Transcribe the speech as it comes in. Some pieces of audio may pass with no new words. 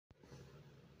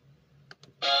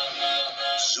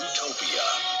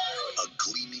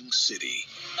city,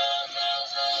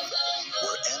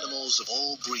 where animals of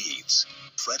all breeds,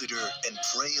 predator and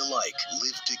prey alike,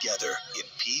 live together in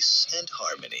peace and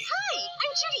harmony. Hi,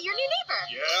 I'm Judy, your new neighbor.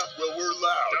 Yeah, well, we're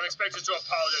loud. Don't expect us to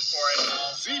apologize for it.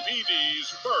 CPD's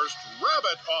first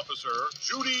rabbit officer,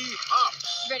 Judy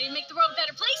Hopps. Ready to make the world a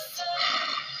better place?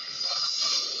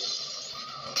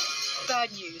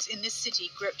 Bad news in this city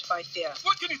gripped by fear.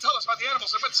 What can you tell us about the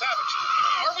animals that went savage?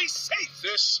 Are we safe?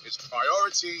 This is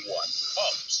priority one.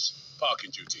 Hopps.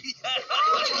 Parking duty.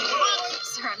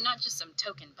 Sir, I'm not just some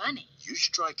token bunny. You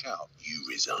strike out, you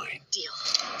resign. Deal.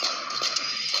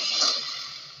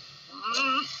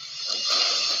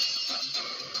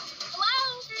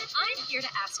 Hello? I'm here to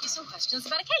ask you some questions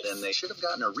about a case. Then they should have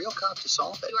gotten a real cop to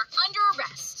solve it. You are under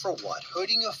arrest. For what?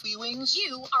 Hurting your feelings?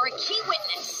 You are a key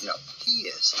witness. No, he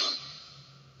is.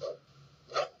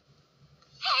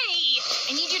 Hey,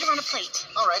 I need you to run a plate.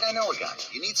 All right, I know a guy.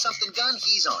 You need something done,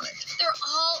 he's on it. They're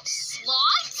all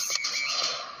sloths?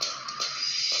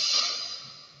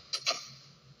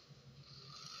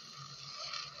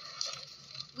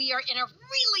 We are in a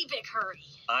really big hurry.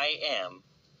 I am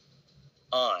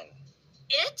on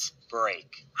It?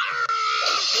 break.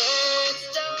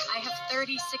 I have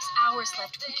 36 hours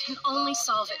left. We can only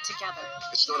solve it together.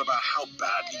 It's not about how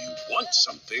badly you want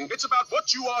something. It's about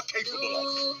what you are capable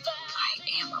of.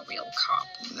 I am a real cop.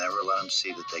 Never let them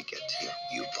see that they get to you.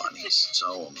 You bunnies.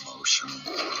 So emotional.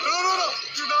 No.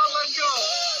 Do not let go.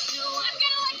 I'm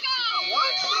gonna let go!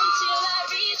 What?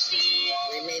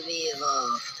 We may be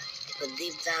evolved, but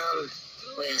deep down,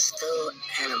 we are still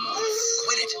animals.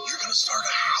 Quit it. You're going to start a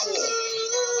howl.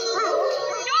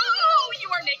 No! You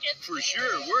are naked. For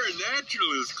sure, we're a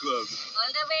naturalist club.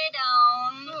 On the way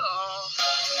down.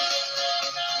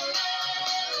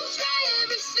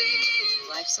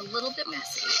 Life's a little bit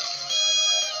messy.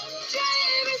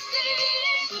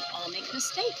 We all make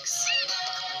mistakes.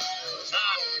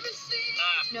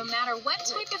 No matter what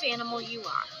type of animal you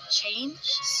are, change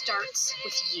starts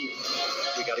with you.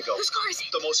 We got to go. Whose car is it?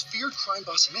 The most feared crime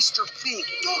boss, Mr. Big.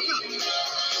 Is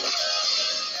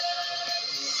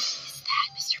that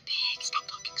Mr. Big? Stop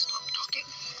talking.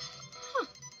 Huh.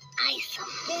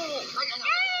 Awesome.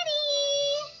 Daddy!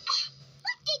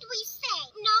 What did we say?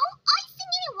 No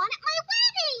icing anyone at my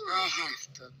wedding! I have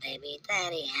to, baby.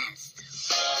 Daddy has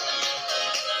to.